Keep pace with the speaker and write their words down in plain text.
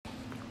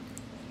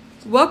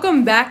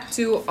Welcome back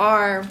to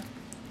our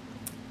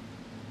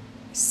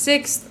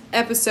 6th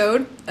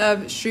episode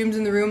of Streams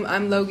in the Room.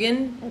 I'm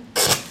Logan.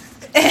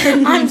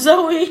 And I'm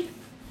Zoe.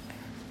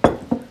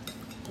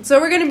 So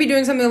we're going to be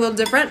doing something a little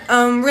different.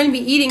 We're going to be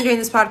eating during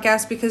this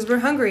podcast because we're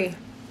hungry.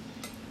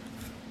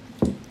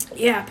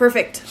 Yeah,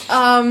 perfect.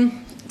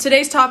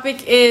 Today's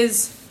topic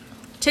is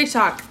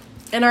TikTok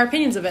and our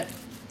opinions of it.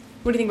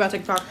 What do you think about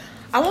TikTok?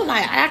 I won't lie,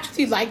 I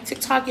actually like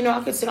TikTok. You know,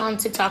 I could sit on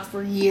TikTok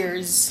for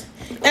years.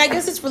 And I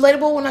guess it's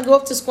relatable when I go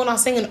up to school and I'm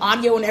singing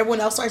audio and everyone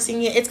else starts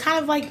singing it. It's kind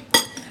of like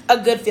a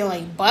good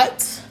feeling.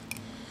 But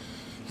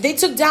they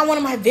took down one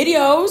of my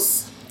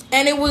videos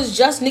and it was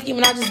just Nicki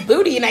Minaj's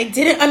booty and I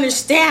didn't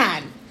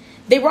understand.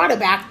 They brought it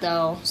back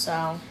though, so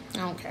I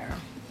don't care.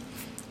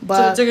 But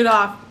So they took it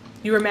off.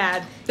 You were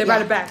mad. They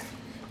brought it back.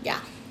 Yeah.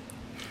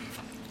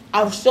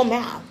 I was still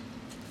mad.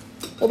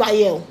 What about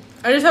you?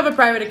 I just have a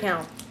private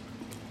account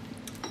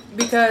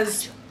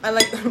because I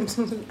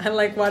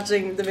like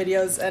watching the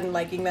videos and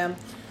liking them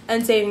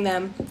and saving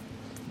them.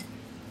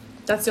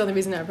 That's the only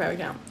reason I have a private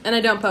account. And I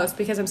don't post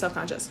because I'm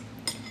self-conscious.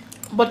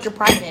 But you're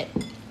private.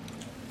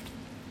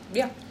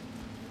 Yeah.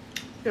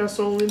 Yeah,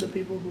 so only the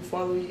people who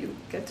follow you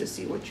get to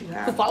see what you Who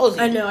have. follows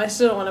you? I know, I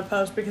still don't want to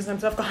post because I'm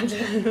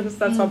self-conscious.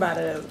 That's how bad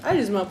it is. I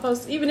just want to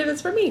post even if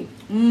it's for me.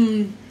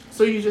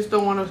 So you just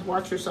don't want to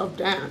watch yourself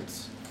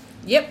dance.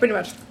 Yep, pretty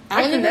much. I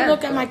don't can even dance,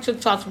 look at but- my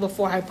TikToks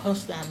before I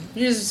post them.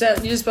 You just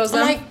post I'm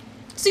them? like,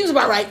 seems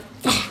about right.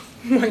 Oh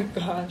my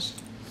gosh.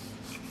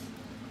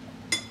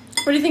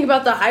 What do you think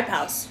about the Hype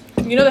House?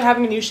 You know they're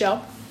having a new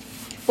show?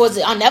 Was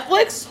it on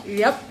Netflix?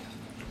 Yep.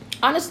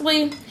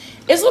 Honestly,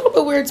 it's a little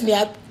bit weird to me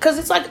because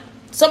it's like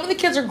some of the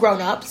kids are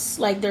grown ups,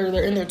 like they're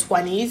in their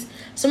 20s.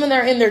 Some of them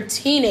are in their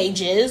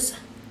teenagers.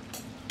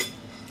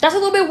 That's a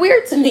little bit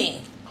weird to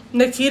me.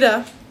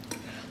 Nikita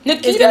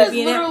Nikita is gonna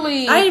be in it.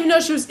 literally. I didn't even know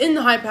she was in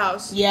the Hype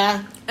House.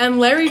 Yeah. And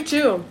Larry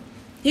too.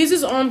 He's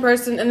his own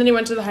person, and then he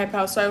went to the Hype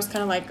House. So I was kind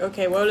of like,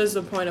 okay, what is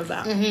the point of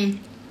that?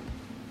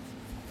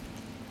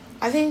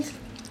 I think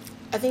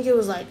it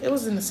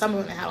was in the summer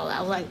when I had all that.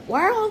 I was like,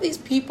 why are all these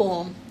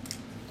people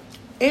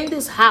in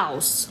this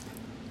house?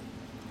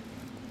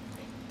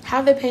 How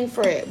are they paying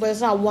for it? But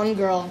it's not one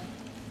girl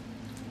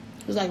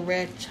who's like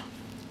rich.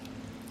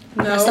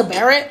 Vanessa No,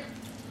 Barrett.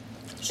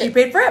 she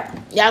paid for it.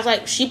 Yeah, I was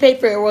like, she paid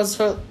for it. Or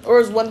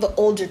it was one of the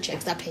older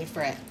chicks that paid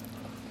for it.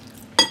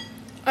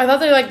 I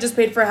thought they just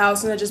paid for a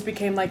house, and it just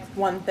became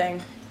one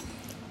thing.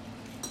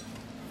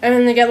 And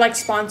then they get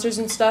sponsors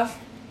and stuff.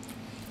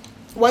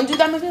 One dude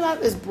that makes me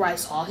laugh is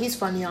Bryce Hall. He's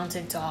funny on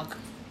TikTok.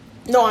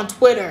 No, on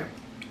Twitter.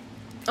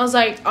 I was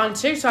like, on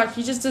TikTok,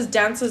 he just does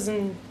dances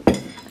and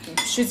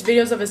shoots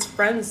videos of his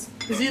friends.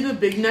 Is he the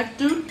big neck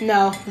dude?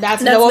 No,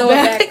 that's Noah Noah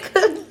Beck.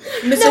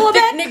 Mr. Noah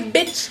Beck. Picnic,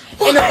 bitch.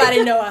 Ain't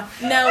nobody Noah.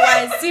 No,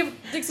 I see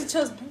Dixie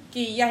chose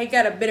Bookie. Yeah, he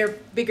got a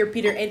bigger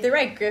Peter. Ain't they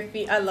right,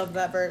 Griffey? I love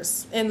that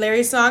verse. And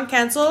Larry's song,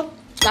 Canceled.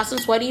 Got some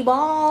sweaty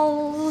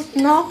balls.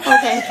 No?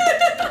 Okay.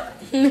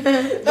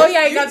 Oh,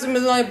 yeah, he got some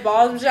like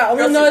balls. I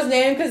don't know his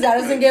name because that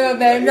doesn't give a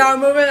name. No,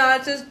 moving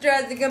on. Just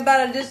trying to think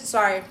about it. Just,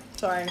 sorry.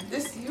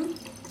 This you.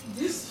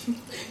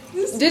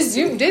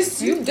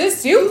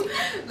 This you.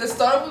 Let's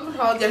start with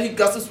how he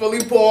got some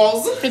swelly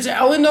balls. I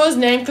only know his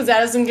name because that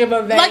doesn't give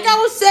a name. Like I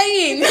was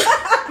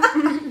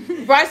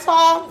saying. Bryce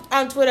Hall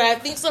on Twitter, I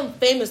think some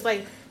famous,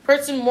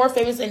 person more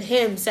famous than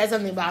him said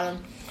something about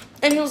him.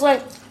 And he was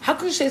like, how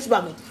can you say this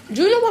about me?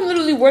 Do you know I'm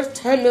literally worth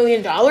 $10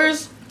 million? I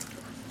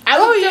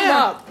looked him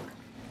up.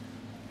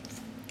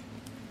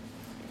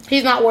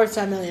 He's not worth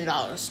 $10 million.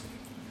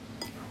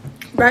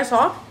 Bryce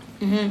Hall?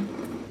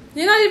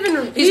 You're not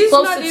even. He's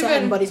close not to even.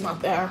 10, but he's not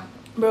there.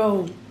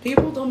 Bro,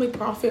 people don't make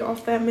profit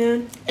off that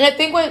man. And I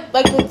think when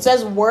it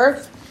says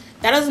worth,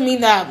 that doesn't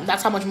mean that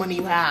that's how much money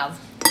you have.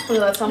 No,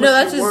 that's how much No,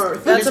 that's you're just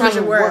worth. that's how much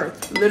you're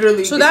worth.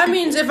 Literally. So that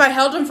means if I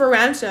held him for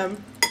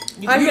ransom,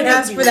 I can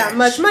ask for that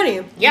much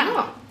money.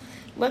 Yeah.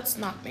 Let's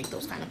not make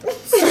those kind of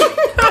things.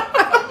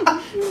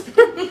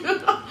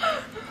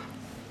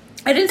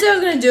 I didn't say I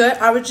was gonna do it.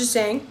 I was just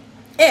saying,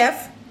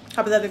 if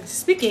hypothetically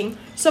speaking,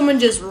 someone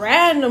just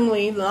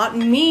randomly, not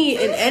me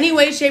in any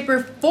way, shape,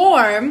 or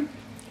form,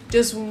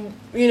 just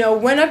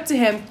went up to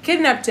him,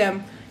 kidnapped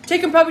him,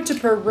 take him probably to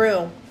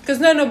Peru, because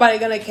nobody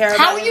gonna care.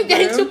 How about are you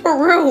getting to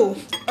Peru?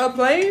 A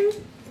plane,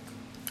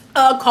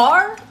 a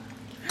car?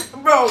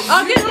 Bro,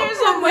 I'll get there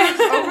somewhere.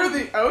 over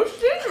the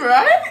ocean,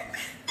 right?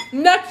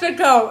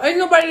 Mexico. Ain't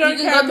nobody gonna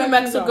You care can go about to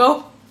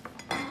Mexico.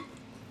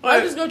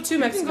 I'll just go to You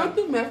Mexico. can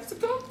go to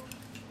Mexico?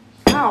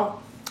 How?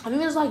 I think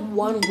there's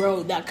one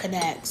road that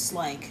connects,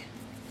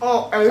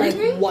 Oh,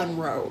 everything? one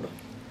road.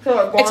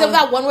 So, Except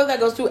that one road that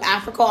goes through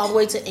Africa all the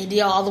way to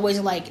India, all the way to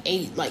I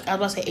was about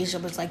to say Asia,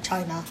 but it's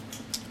China.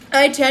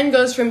 I-10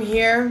 goes from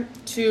here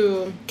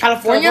to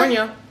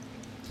California?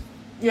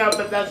 Yeah,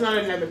 but that's not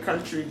another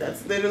country.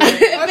 That's literally.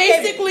 It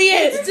basically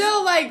It's is.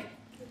 still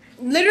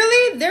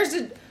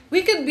literally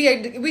we could be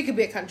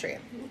a country.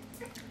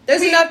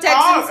 There's enough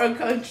Texans. Are a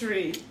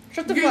country.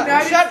 Shut the United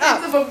fuck. Shut up.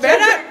 States of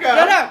Shut up. America.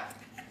 Shut up.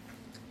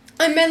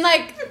 I meant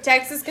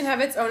Texas can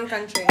have its own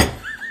country.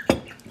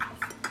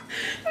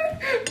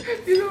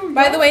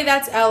 By the way,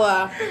 that's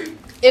Ella.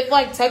 If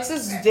like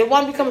Texas did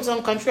want to become its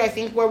own country, I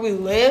think where we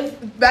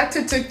live, back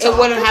to TikTok. it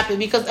wouldn't happen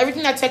because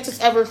everything that Texas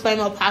ever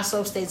claimed, El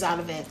Paso stays out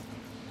of it.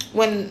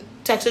 When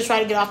Texas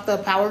tried to get off the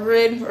power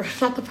grid, or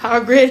not the power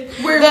grid,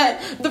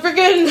 the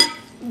freaking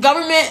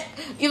government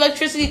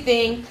electricity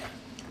thing,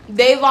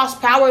 they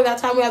lost power that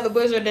time we had the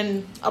blizzard,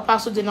 and El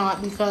Paso did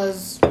not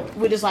because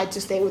we decided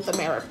to stay with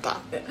America.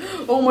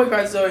 Oh my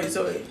God, Zoe.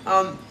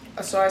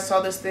 So I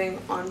saw this thing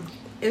on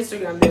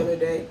Instagram the other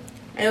day,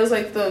 and it was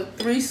like the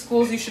 3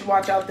 schools you should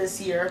watch out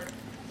this year.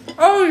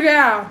 Oh,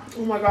 yeah.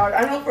 Oh my God,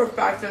 I know for a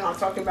fact they're not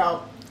talking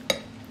about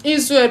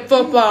Eastwood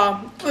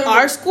football.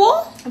 Our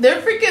school?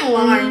 They're freaking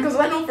lying because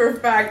I know for a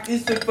fact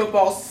Eastwood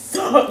football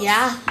sucks.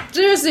 Yeah.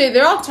 Seriously,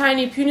 they're all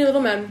tiny, puny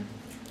little men.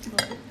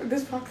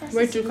 This podcast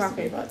Way is too supposed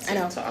to be cocky. about I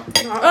know.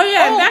 TikTok. Oh,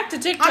 yeah, and back to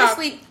TikTok.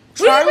 Honestly, What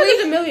do you Charlie,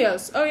 think of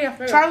D'Amelio's? Oh,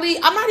 yeah. Charlie,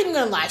 I'm not even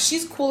gonna lie.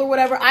 She's cool or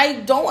whatever. I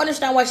don't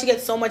understand why she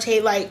gets so much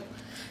hate. Like,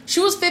 she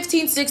was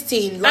 15,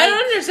 16. Like, I don't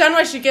understand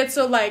why she gets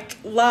so, like,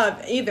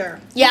 love either.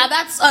 yeah,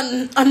 that's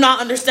not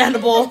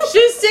understandable.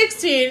 She's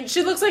 16.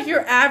 She looks like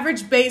your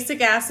average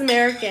basic-ass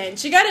American.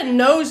 She got a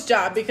nose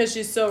job because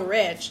she's so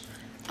rich.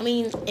 I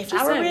mean, if Just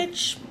I were saying.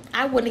 rich,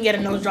 I wouldn't get a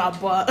nose job,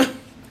 but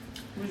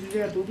Would you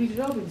get a booby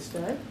job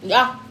instead?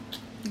 yeah.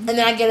 And then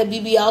I get a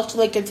BBL so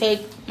they can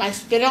take my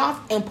skin off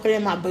and put it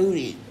in my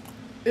booty.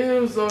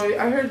 Ew, Zoe.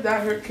 I heard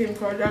that hurt Kim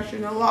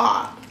Kardashian a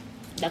lot.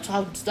 That's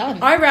how it's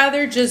done. I'd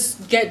rather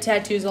just get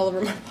tattoos all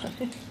over my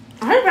body.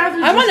 I'd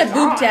rather I want a just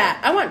boob die. tat.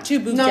 I want 2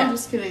 boob No, I'm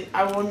tats. just kidding.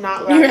 I will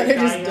not You'd rather rather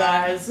die, just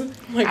die. guys. Oh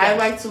my I gosh.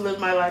 like to live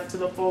my life to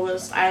the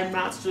fullest. I am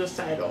not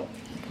suicidal.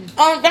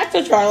 Back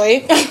to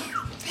Charlie.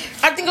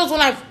 I think it was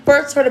when I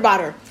first heard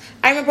about her.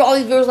 I remember all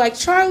these viewers like,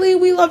 Charlie,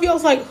 we love you. I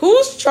was like,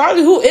 who's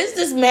Charlie? Who is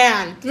this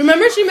man?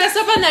 Remember she messed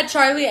up on that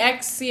Charlie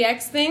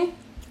XCX thing?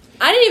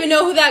 I didn't even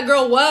know who that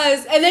girl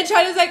was. And then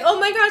Charlie was like, oh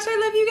my gosh, I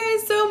love you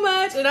guys so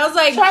much. And I was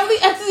like, Charlie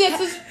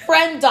XCX's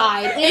friend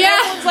died. And Yeah.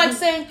 everyone's like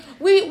saying,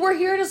 we're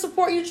here to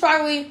support you,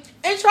 Charlie.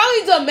 And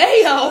Charlie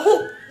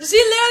D'Amelio. she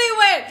literally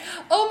went,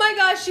 oh my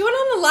gosh. She went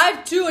on the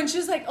live too. And she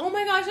was like, oh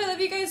my gosh, I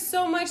love you guys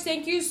so much.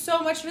 Thank you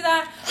so much for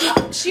that.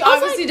 She I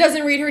was obviously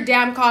doesn't read her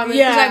damn comments.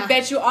 Yeah. Because I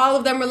bet you all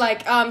of them were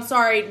like,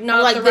 sorry,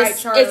 not like, the right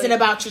this Charlie. isn't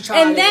about you,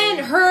 Charlie. And then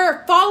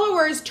her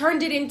followers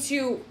turned it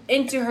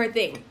into her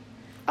thing.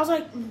 I was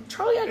like,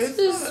 Charlie It's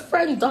XCX's not-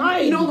 friend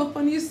died. You know, the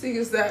funniest thing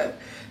is that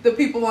the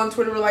people on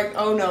Twitter were like,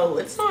 oh no,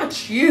 it's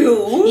not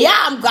you. Yeah,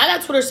 I'm glad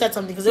that Twitter said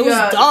something because it was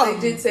dumb.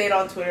 They did say it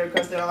on Twitter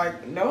because they're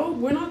like, no,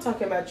 we're not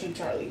talking about you,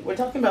 Charlie. We're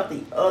talking about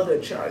the other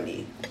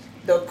Charlie.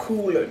 The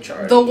cooler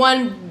Charlie. The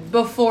one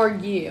before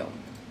you.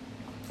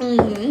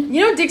 Mm-hmm.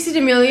 You know Dixie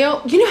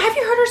D'Amelio? Have you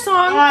heard her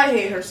song? I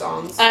hate her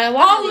songs. I All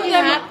want of to be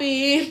them-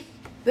 happy.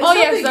 They Oh sound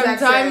yeah, the exact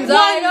sometimes same.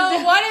 I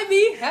don't want to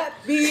be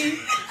happy.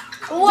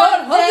 One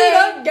Don't hold day- it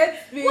up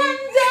against me. One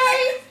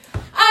day,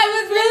 I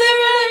was really,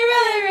 really,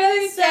 really,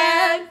 really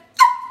sad.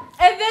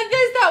 And then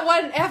there's that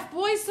one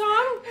F-Boy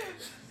song.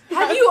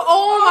 Have you?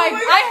 Oh my! my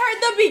God. I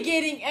heard the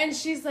beginning, and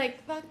she's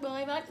like, "Fuck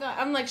boy, fuck boy."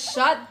 I'm like,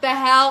 "Shut the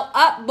hell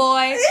up,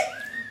 boy!"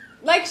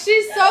 Like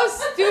she's so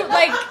stupid.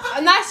 Like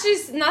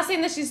she's not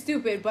saying that she's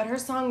stupid, but her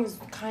song is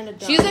kind of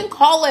dumb. she's in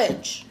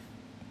college.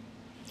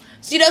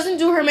 She doesn't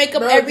do her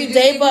makeup Bro, every did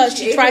you day, see but when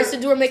she she tries ate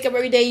to do her makeup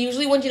every day.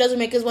 Usually when she doesn't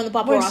make is when the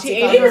When paparazzi she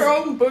comes. ate Eat her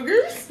own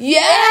boogers?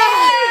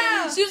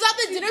 Yeah! She was at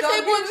the dinner dug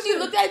table and into she the-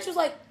 looked at it, she was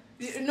like,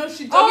 No,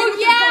 she dug it Oh with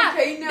the yeah,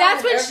 cocaine now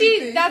that's and when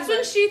everything. that's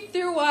when She's she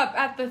threw up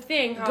at the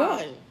thing. Huh?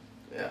 good.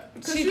 Yeah,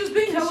 because She- she was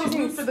being hella she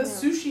rude for the didn't-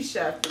 sushi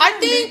chef. I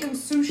They think- made them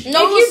sushi.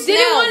 No, If you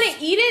didn't smells. want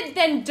to eat it,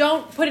 then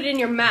don't put it in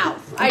your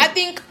mouth. I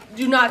think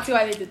do not see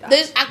why they did that.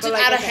 this acted But,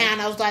 like, out of okay.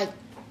 hand. I was like,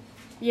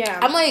 Yeah.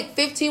 I'm like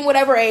 15,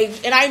 whatever age,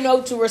 and I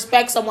know to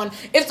respect someone.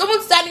 If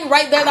someone's standing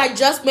right there that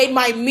just made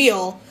my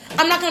meal,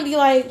 I'm not gonna be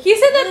like, He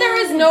said that there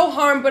was no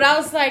harm, but I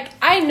was like,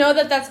 I know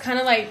that that's kind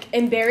of like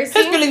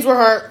embarrassing. his feelings were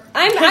hurt.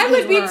 I His would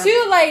feelings be were hurt.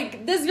 too.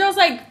 Like this girl's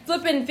like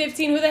flipping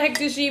 15. Who the heck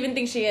does she even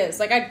think she is?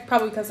 Like I'd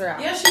probably cuss her out.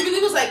 Yeah, she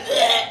really was like.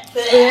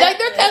 Like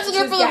they're canceling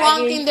her She's for the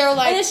wrong gagging. thing. They're and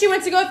then like, she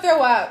went to go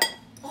throw up.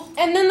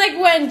 And then like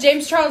when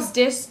James Charles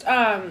dissed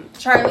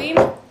Charlie,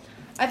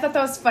 I thought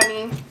that was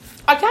funny.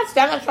 I can't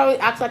stand that Charlie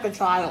acts like a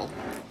child.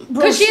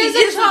 Because she is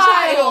a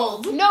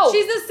child. No,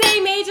 She's the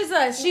same age as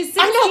us. She's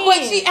 16. I know, but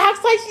she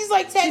acts like she's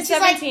like 10. She's She's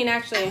like, 17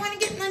 actually. I want to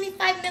get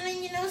 95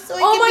 million, so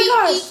it Oh can my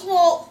be gosh.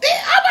 equal.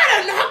 Bitch, I'm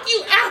about to knock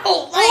you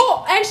out. Like,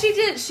 Oh, and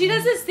she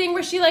does this thing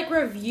where she like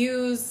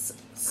reviews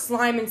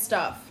slime and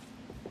stuff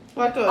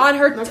Like a, on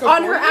her like a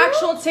on her porno?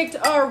 actual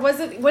TikTok, or was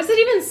it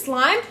even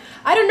slime?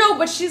 I don't know,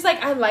 but she's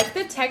like, I like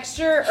the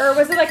texture, or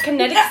was it like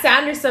kinetic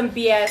sand or some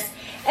BS?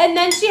 And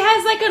then she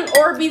has like an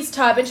Orbeez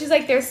tub, and she's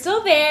like, they're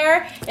still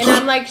there, and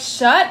I'm like,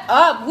 shut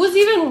up! Who's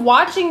even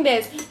watching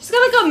this? She's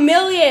got like 1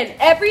 million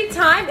every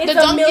time. It's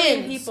The 1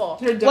 million Dunkins. people.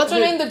 what's her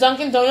name? The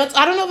Dunkin' Donuts.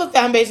 I don't know the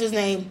fan base's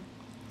name.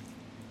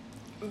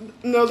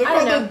 No, they're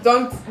I don't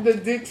called the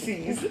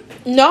Dixies.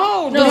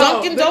 No, the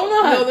Dunkin'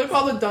 Donuts. No, they're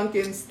called the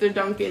Dunkins. They're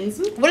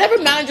Dunkins. Whatever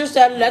manager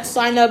said, let's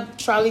sign up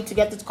Charlie to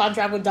get this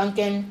contract with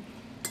Dunkin'.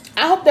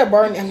 I hope they're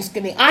burned. I'm just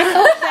kidding. I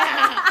hope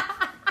that.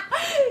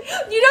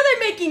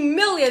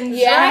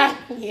 Americans, Yeah,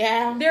 right?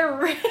 yeah, They're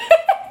rich.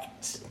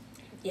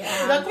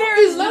 yeah. That They're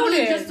coffee is literally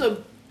loaded. just a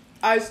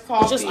iced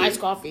coffee. It's just iced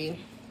coffee.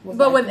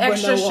 But with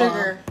extra vanilla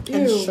sugar.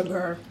 and Ew.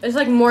 sugar. It's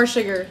like more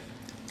sugar.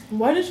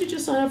 Why did you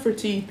just sign up for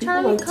tea? People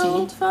Charlie like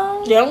cold tea.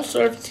 phone. They don't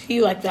serve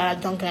tea like that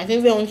at Dunkin'. I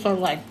think they only serve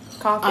like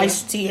Coffee.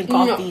 iced tea and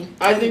coffee. No,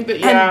 I think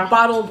that And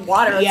bottled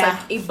water. It's Yeah.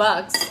 like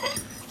 $8.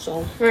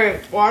 So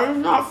Hey, water's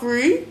not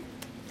free.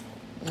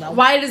 no.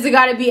 Why does it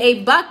gotta be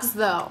 $8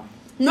 though?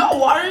 No,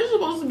 water is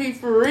supposed to be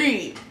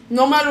free.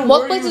 No matter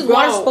What where place you is go.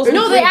 water supposed to be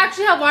No, free? they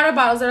actually have water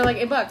bottles that are like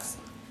 $8.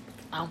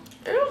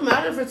 It don't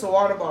matter if it's a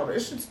water bottle.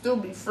 It should still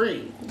be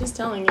free. I'm just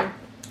telling you.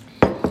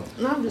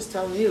 And I'm just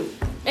telling you.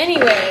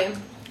 Anyway,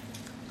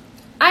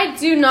 I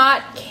do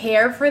not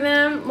care for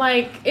them.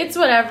 Like, it's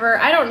whatever.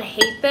 I don't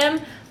hate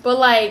them, but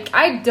like,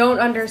 I don't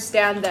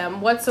understand them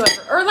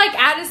whatsoever. Or like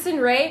Addison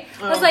Rae.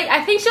 I was Oh. like,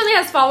 I think she only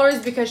has followers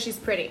because she's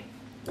pretty.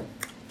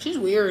 She's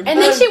weird. And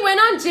then she went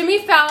on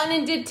Jimmy Fallon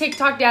and did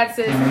TikTok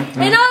dances. And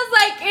I was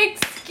like,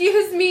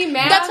 excuse me,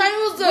 ma'am. that time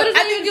it was What is I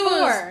that think even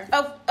it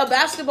was a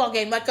basketball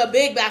game, like a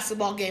big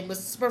basketball game, but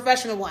it's a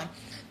professional one.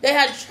 They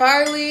had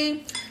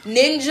Charlie,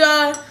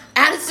 Ninja,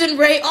 Addison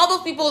Rae, all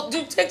those people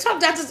do TikTok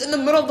dances in the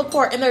middle of the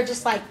court, and they're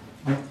just like,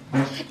 and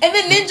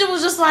then Ninja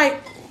was just like,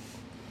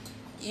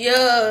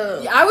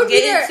 yeah, I would be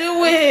get there.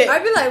 into it.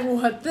 I'd be like,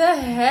 what the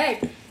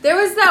heck? There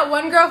was that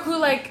one girl who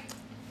like,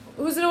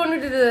 who's the one who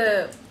did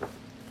the,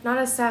 not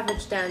a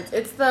savage dance.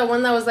 It's the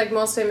one that was like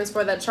most famous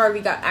for that Charlie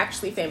got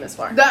actually famous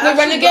for. That The actually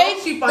Renegade?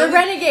 girl, she The finally-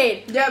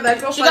 Renegade. Yeah,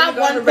 that girl She got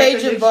finally one her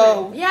page in recognition.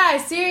 Vogue. Yeah,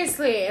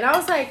 seriously. And I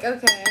was like,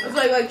 okay. It's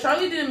like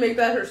Charlie didn't make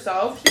that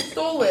herself. She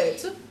stole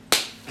it.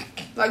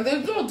 Like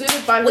this girl did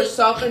it by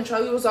herself, and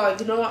Charlie was like,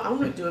 you know what? I'm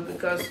gonna do it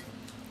because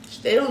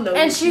they don't know.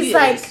 And who she's she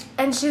like, is.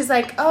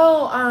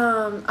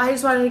 oh, I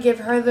just wanted to give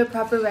her the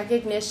proper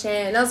recognition.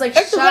 And I was like,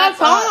 It's shut about up.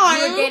 time.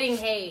 You're getting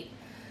hate.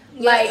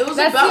 Yeah, Like, it was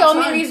that's about the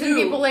only time, reason too.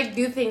 people like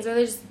do things, or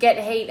they just get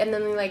hate and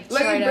then they like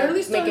try it to barely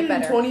make started it in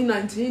better.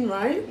 2019,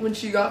 right? When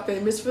she got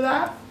famous for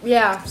that,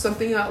 Yeah,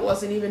 something that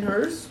wasn't even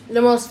hers.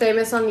 the most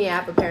famous on the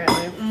app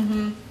apparently.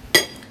 Mm-hmm.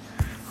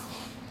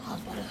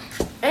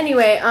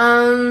 Anyway,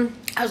 I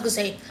was gonna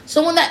say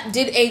someone that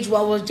did age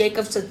well was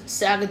Jacob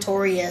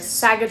Sagittarius.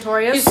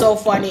 Sagittarius. He's so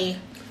funny.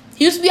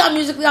 He used to be on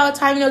Musical.ly all the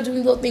time, doing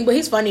little thing, but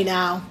he's funny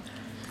now.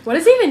 What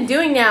is he even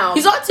doing now?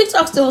 He's on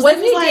TikTok still. His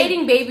Wasn't name he was, like,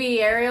 dating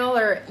baby Ariel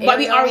or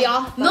Bobby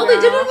Ariel? No, they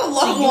did it a See,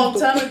 long you-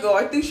 time ago.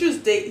 I think he was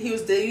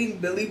dating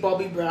Billy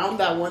Bobby Brown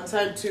that one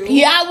time too.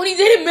 Yeah, when he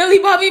dated Millie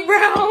Bobby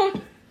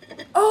Brown.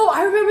 Oh,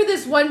 I remember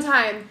this one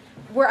time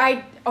where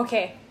I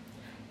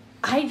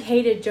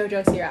hated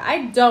JoJo Sierra.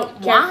 I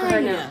don't care for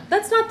her Why? now.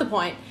 That's not the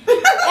point.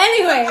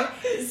 Anyway,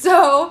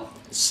 so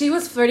she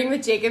was flirting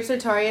with Jacob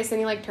Sartorius and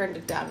he like turned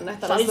it down, and I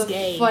thought it was Shawty's the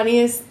gay.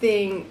 funniest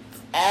thing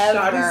ever.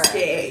 Shawty's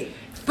gay.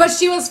 But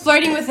she was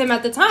flirting with him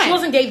at the time. She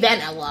wasn't gay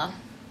then, Ella.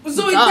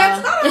 So Duh.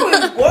 that's not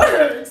how it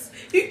works.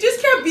 You just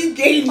can't be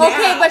gay now.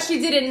 Okay, but she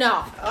didn't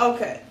know.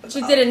 Okay.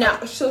 She didn't know.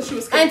 So she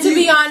was And to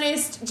be confused.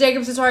 honest,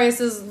 Jacob Sartorius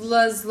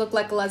look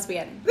like a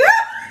lesbian. I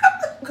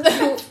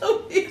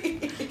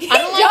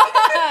don't like.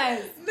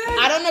 Does.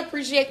 I don't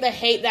appreciate the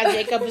hate that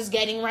Jacob is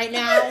getting right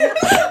now.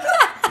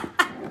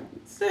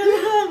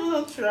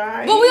 We'll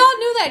try. But we all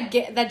knew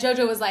that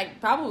JoJo was like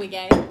probably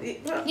gay.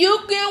 You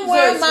can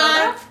wear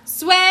my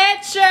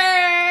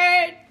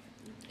Sweatshirt.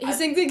 He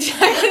sings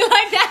exactly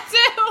like that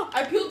too.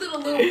 I peeled it a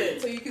little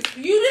bit so you could.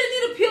 You didn't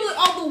need to peel it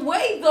all the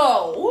way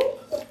though.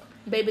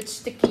 baby it's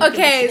sticky.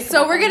 Okay, It's so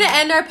sticky. we're gonna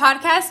end our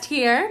podcast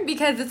here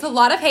because it's a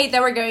lot of hate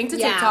that we're going to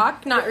Yeah.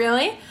 TikTok. Not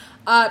really,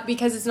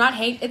 because it's not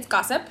hate, it's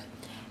gossip.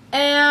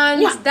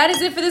 And Yeah. that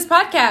is it for this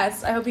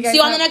podcast. I hope you guys See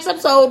you on the next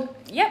episode.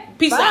 Yep.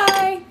 Peace out.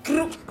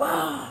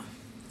 Bye.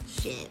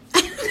 Shit.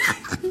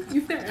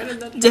 You fair. I don't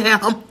know.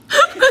 Damn.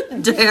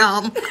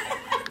 Damn.